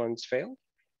passed, which ones failed.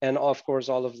 And of course,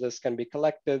 all of this can be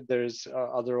collected. There's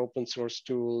other open source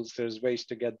tools. There's ways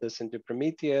to get this into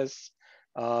Prometheus.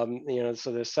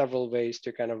 So there's several ways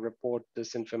to kind of report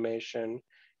this information.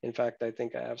 In fact, I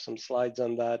think I have some slides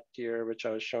on that here, which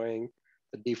I was showing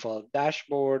the default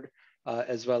dashboard,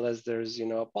 as well as there's,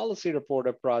 a policy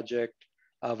reporter project,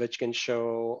 which can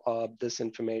show this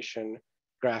information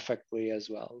graphically as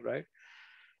well, right?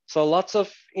 So lots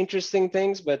of interesting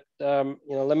things, but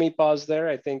let me pause there,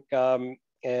 I think,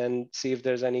 and see if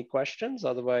there's any questions.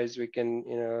 Otherwise, we can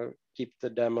keep the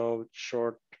demo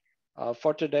short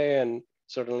for today, and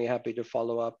certainly happy to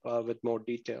follow up with more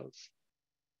details.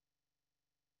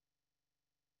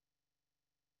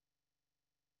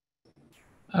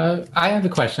 I have a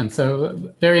question. So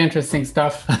very interesting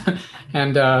stuff,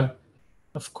 and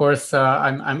of course,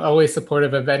 I'm always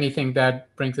supportive of anything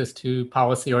that brings us to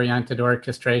policy-oriented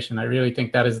orchestration. I really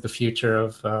think that is the future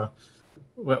of.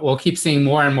 We'll keep seeing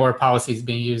more and more policies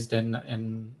being used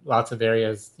in lots of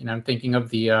areas. I'm thinking of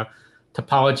the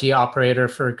topology operator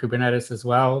for Kubernetes as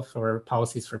well, for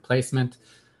policies for placement.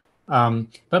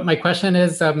 But my question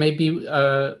is maybe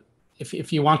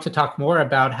if you want to talk more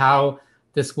about how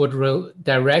this would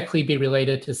directly be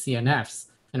related to CNFs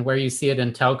and where you see it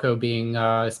in telco being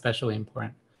especially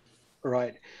important.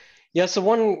 Right. Yeah, so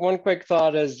one quick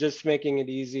thought is just making it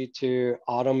easy to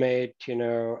automate,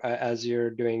 as you're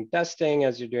doing testing,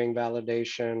 as you're doing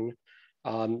validation.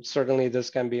 Certainly this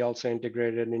can be also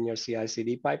integrated in your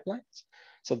CI/CD pipelines.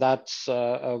 So that's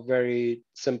a very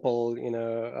simple,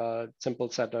 simple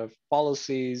set of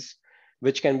policies,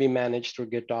 which can be managed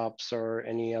through GitOps or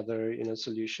any other,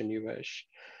 solution you wish.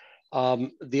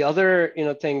 The other,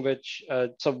 thing which,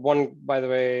 so one, by the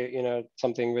way,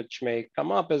 something which may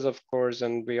come up is, of course,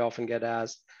 and we often get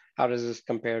asked, how does this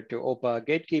compare to OPA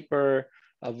Gatekeeper,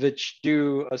 which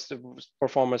do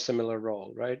perform a similar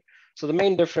role, right? So the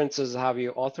main difference is how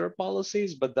you author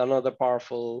policies, but another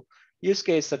powerful use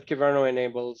case that Kyverno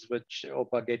enables, which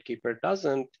OPA Gatekeeper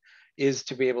doesn't, is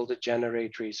to be able to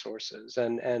generate resources.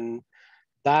 And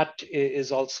that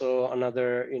is also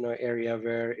another area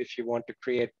where if you want to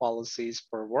create policies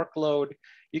per workload,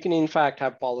 you can in fact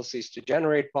have policies to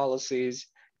generate policies.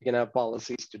 You can have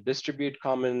policies to distribute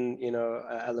common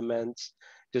elements,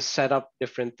 to set up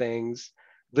different things,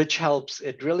 which helps.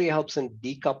 It really helps in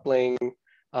decoupling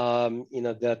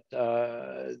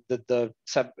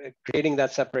creating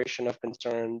that separation of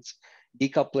concerns,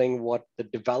 decoupling what the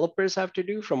developers have to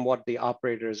do from what the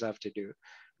operators have to do,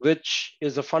 which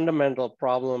is a fundamental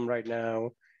problem right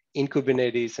now in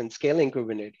Kubernetes and scaling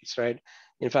Kubernetes, right?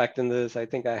 In fact, in this, I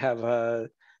think I have a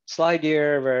slide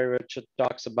here where Richard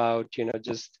talks about,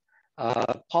 just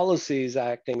policies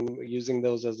acting, using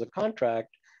those as a contract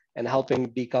and helping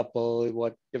decouple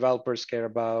what developers care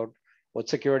about, what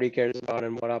security cares about,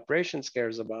 and what operations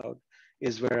cares about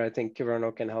is where I think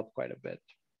Kyverno can help quite a bit.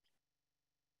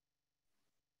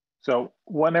 So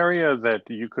one area that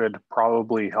you could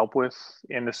probably help with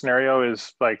in this scenario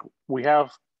is like, we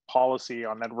have policy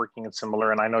on networking and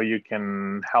similar, and I know you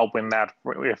can help in that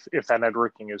if that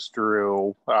networking is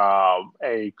through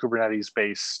a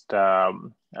Kubernetes-based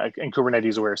and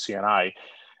Kubernetes-aware CNI.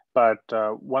 But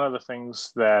one of the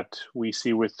things that we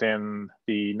see within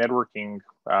the networking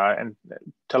and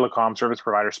telecom service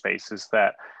provider space is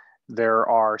that there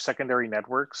are secondary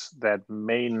networks that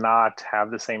may not have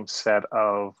the same set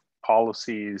of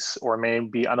policies or may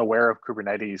be unaware of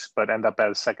Kubernetes, but end up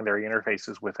as secondary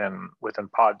interfaces within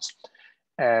pods.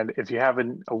 And if you have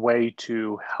a way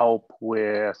to help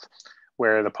with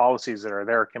where the policies that are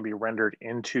there can be rendered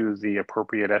into the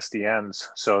appropriate SDNs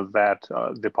so that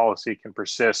the policy can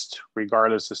persist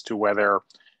regardless as to whether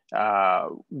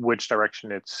which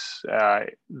direction it's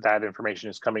that information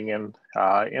is coming in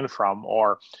from,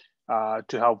 or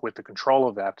to help with the control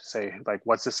of that, to say like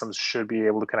what systems should be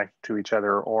able to connect to each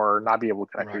other or not be able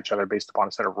to connect to each other based upon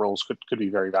a set of rules could be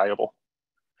very valuable.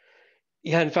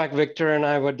 Yeah, in fact, Victor and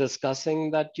I were discussing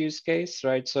that use case,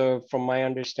 right? So from my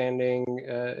understanding,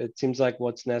 it seems like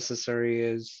what's necessary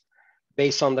is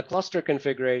based on the cluster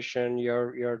configuration,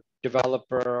 your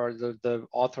developer or the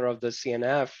author of the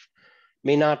CNF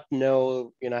may not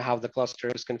know, how the cluster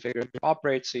is configured to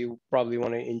operate. So you probably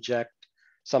want to inject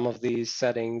some of these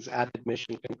settings, add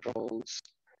admission controls,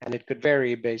 and it could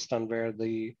vary based on where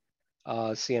the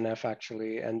CNF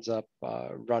actually ends up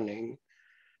running.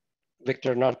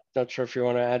 Victor, not sure if you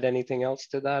want to add anything else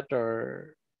to that,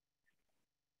 or?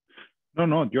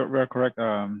 No, you're correct.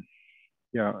 One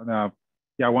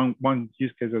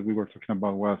use case that we were talking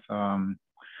about was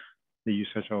the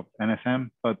usage of NSM,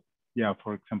 but yeah,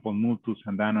 for example, Multus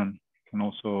and Danon can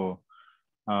also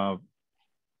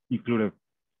include a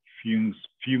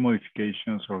few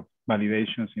modifications or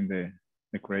validations in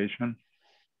the creation.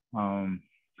 I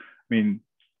mean,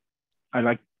 I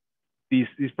like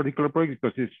this particular project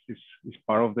because it's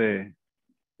part of the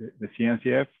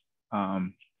CNCF,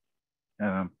 and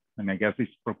I guess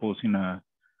it's proposing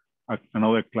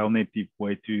another cloud native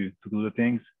way to do the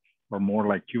things, or more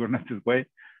like Kubernetes way.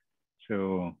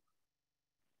 So,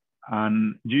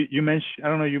 and you mentioned, I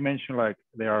don't know, you mentioned like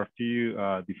there are a few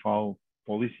default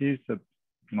policies that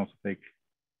you can also take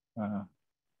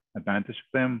advantage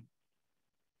of them.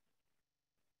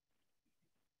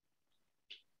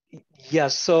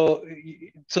 Yes, so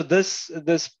this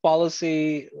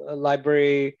policy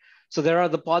library, so there are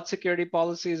the pod security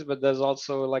policies, but there's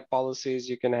also like policies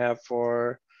you can have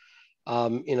for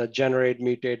generate,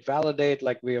 mutate, validate.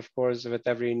 Like we, of course, with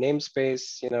every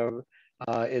namespace,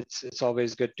 it's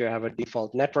always good to have a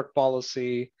default network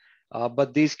policy,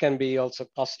 but these can be also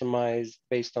customized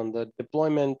based on the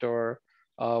deployment or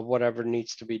whatever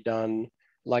needs to be done.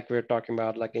 Like we were talking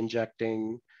about, like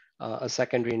injecting a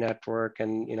secondary network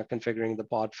and configuring the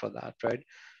pod for that, right?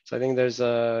 So I think there's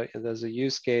a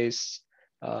use case.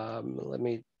 Let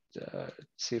me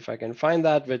see if I can find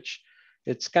that, which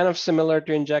it's kind of similar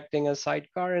to injecting a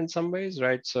sidecar in some ways,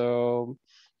 right? So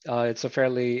it's a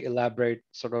fairly elaborate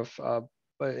sort of,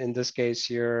 but in this case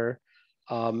here,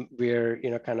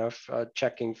 we're kind of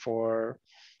checking for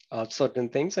certain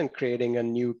things and creating a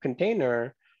new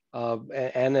container,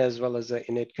 and as well as an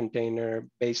init container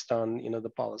based on the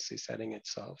policy setting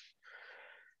itself.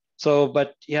 So,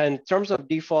 but yeah, in terms of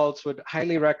defaults, would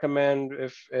highly recommend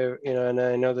if and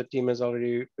I know the team has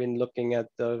already been looking at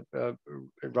the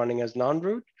running as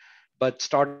non-root, but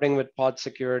starting with pod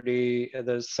security,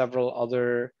 there's several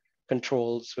other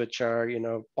controls which are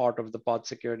part of the pod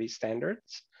security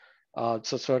standards.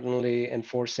 So certainly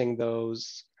enforcing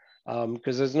those,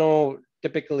 because there's no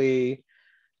typically,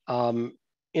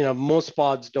 most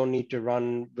pods don't need to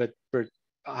run with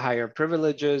higher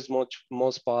privileges.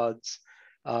 Most pods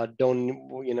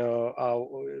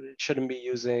shouldn't be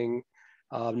using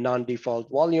non-default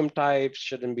volume types,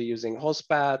 shouldn't be using host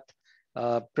path,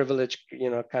 privilege,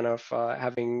 kind of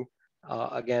having,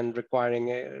 again, requiring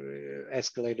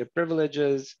escalated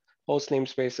privileges, host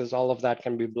namespaces, all of that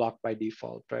can be blocked by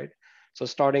default, right? So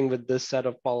starting with this set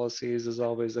of policies is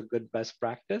always a good best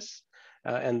practice.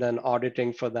 And then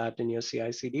auditing for that in your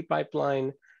CI/CD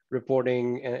pipeline,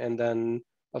 reporting, and then,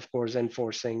 of course,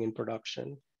 enforcing in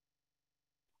production.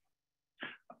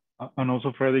 And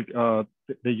also, Frederick, the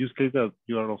use case that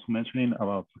you are also mentioning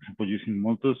about, for example, using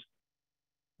Multus,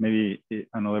 maybe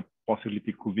another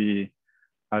possibility could be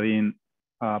adding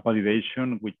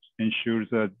validation, which ensures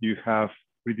that you have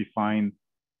predefined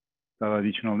that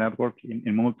additional network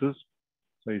in Multus.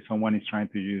 So if someone is trying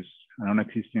to use an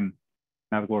non-existing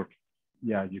network,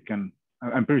 yeah, you can,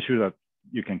 I'm pretty sure that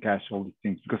you can cache all these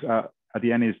things, because at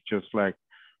the end, it's just like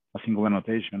a single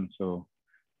annotation. So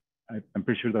I'm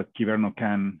pretty sure that Kyverno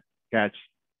can catch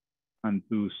and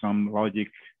do some logic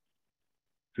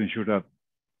to ensure that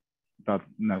that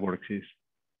network exists.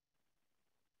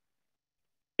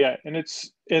 Yeah, and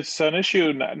it's an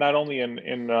issue not only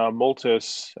in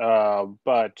Multus,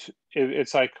 but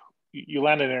it's like you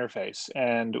land an interface,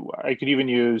 and I could even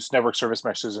use network service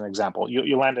mesh as an example.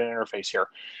 You land an interface here,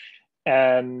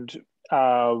 and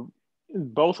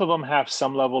both of them have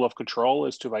some level of control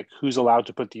as to like who's allowed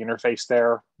to put the interface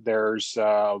there. There's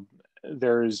a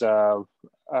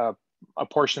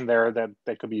portion there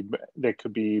that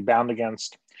could be bound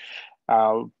against.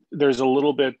 There's a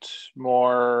little bit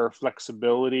more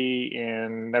flexibility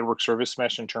in network service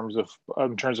mesh in terms of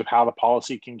how the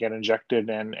policy can get injected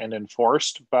and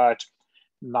enforced, but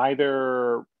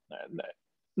neither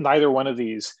one of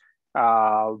these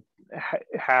has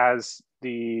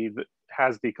the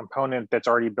component that's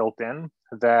already built in.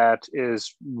 That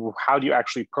is, how do you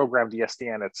actually program the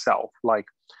SDN itself? Like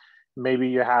maybe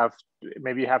you have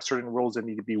certain rules that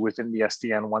need to be within the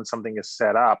SDN once something is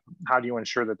set up. How do you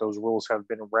ensure that those rules have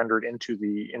been rendered into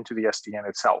the SDN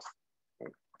itself?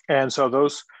 And so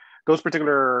those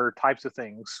particular types of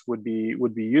things would be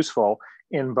useful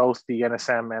in both the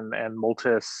NSM and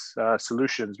Multus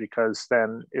solutions, because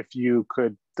then if you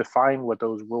could define what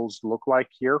those rules look like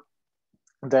here,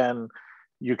 then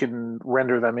you can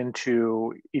render them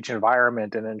into each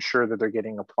environment and ensure that they're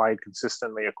getting applied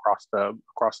consistently across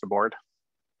the board.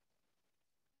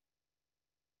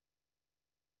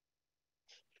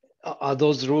 Are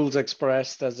those rules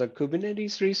expressed as a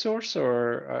Kubernetes resource,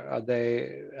 or are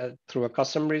they through a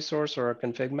custom resource or a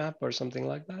config map or something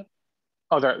like that?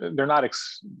 Oh, they're not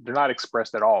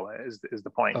expressed at all. Is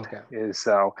the point? Okay. Is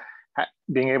so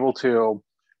being able to,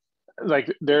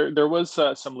 like, there was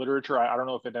some literature. I don't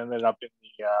know if it ended up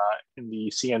in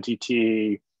the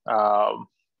CNTT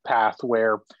path,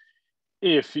 where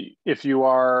if you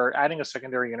are adding a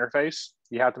secondary interface,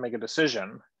 you have to make a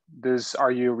decision.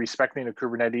 Are you respecting the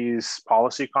Kubernetes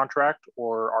policy contract,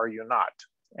 or are you not?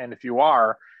 And if you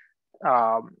are,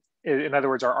 in other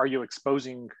words, are you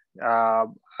exposing a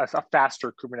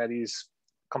faster Kubernetes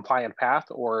compliant path,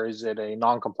 or is it a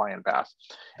non-compliant path?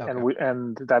 Okay.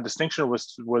 And that distinction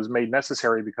was made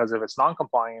necessary because if it's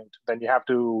non-compliant, then you have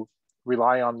to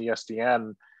rely on the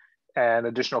SDN and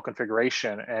additional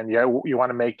configuration, and you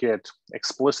want to make it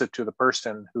explicit to the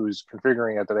person who's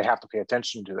configuring it that they have to pay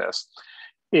attention to this.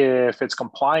 If it's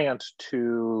compliant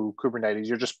to Kubernetes,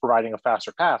 you're just providing a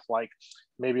faster path. Like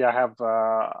maybe I have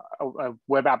a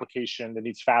web application that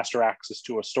needs faster access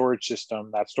to a storage system.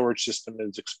 That storage system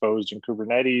is exposed in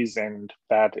Kubernetes, and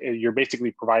that you're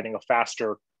basically providing a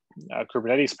faster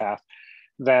Kubernetes path.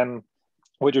 Then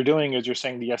what you're doing is you're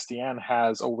saying the SDN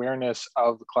has awareness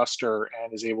of the cluster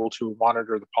and is able to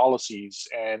monitor the policies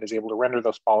and is able to render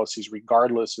those policies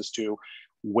regardless as to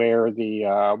where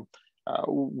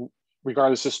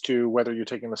regardless as to whether you're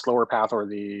taking the slower path or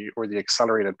the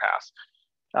accelerated path.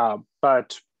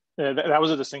 But that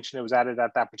was a distinction that was added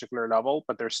at that particular level,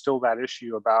 but there's still that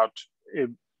issue about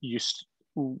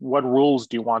what rules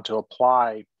do you want to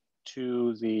apply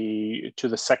to the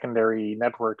secondary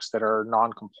networks that are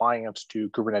non-compliant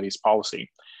to Kubernetes policy,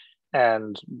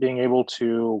 and being able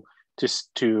to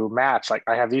match, like,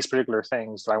 I have these particular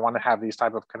things that I want to have these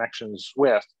type of connections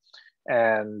with,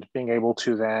 and being able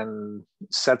to then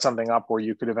set something up where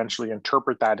you could eventually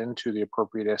interpret that into the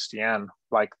appropriate SDN.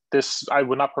 Like this, I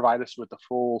would not provide us with the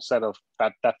full set of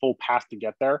that full path to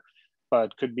get there,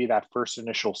 but could be that first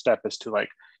initial step as to, like,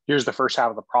 here's the first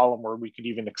half of the problem where we could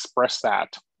even express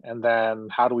that. And then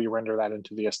how do we render that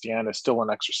into the SDN is still an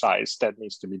exercise that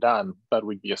needs to be done, but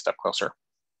we'd be a step closer.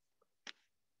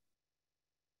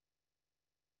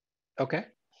 Okay.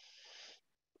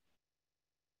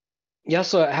 Yeah,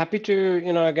 so happy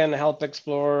to, again, help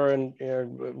explore and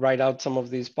write out some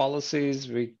of these policies.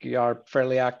 We are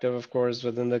fairly active, of course,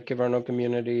 within the Kyverno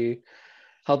community,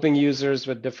 helping users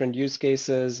with different use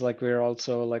cases. Like we're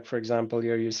also, like, for example,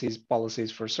 here you see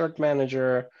policies for Cert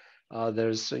Manager.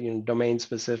 There's domain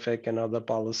specific and other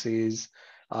policies.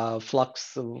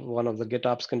 Flux, one of the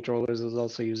GitOps controllers, is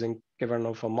also using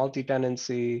Kyverno for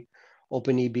multi-tenancy.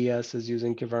 OpenEBS is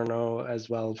using Kyverno as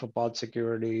well for pod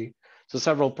security. So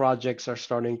several projects are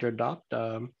starting to adopt.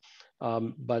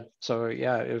 But so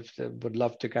yeah, would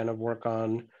love to kind of work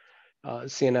on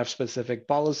CNF specific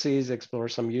policies, explore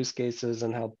some use cases,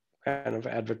 and help kind of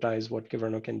advertise what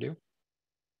Kyverno can do.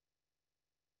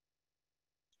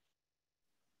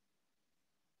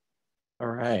 All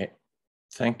right,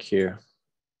 thank you.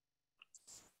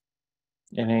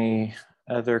 Any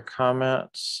other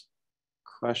comments,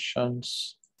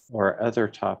 questions, or other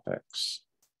topics?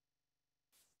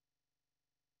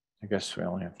 I guess we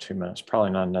only have 2 minutes,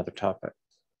 probably not another topic.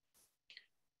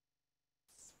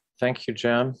 Thank you,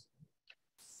 Jim.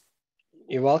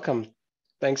 You're welcome.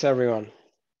 Thanks, everyone.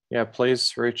 Yeah,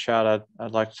 please reach out.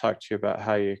 I'd like to talk to you about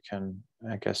how you can,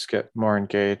 I guess, get more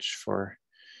engaged for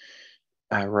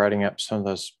writing up some of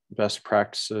those best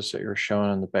practices that you're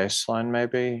showing in the baseline,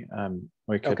 maybe.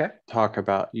 We could talk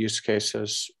about use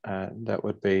cases that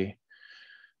would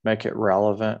make it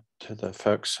relevant to the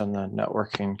folks in the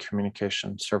networking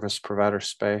communication service provider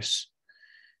space.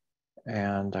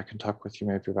 And I can talk with you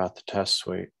maybe about the test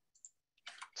suite.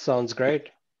 Sounds great.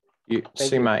 You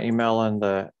see my email in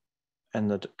the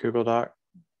Google Doc?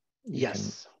 You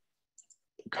yes.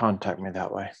 can contact me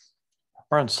that way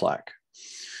or on Slack.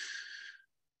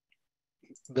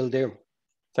 Will do.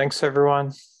 Thanks,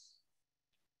 everyone.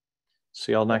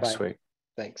 See y'all next week.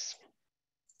 Thanks.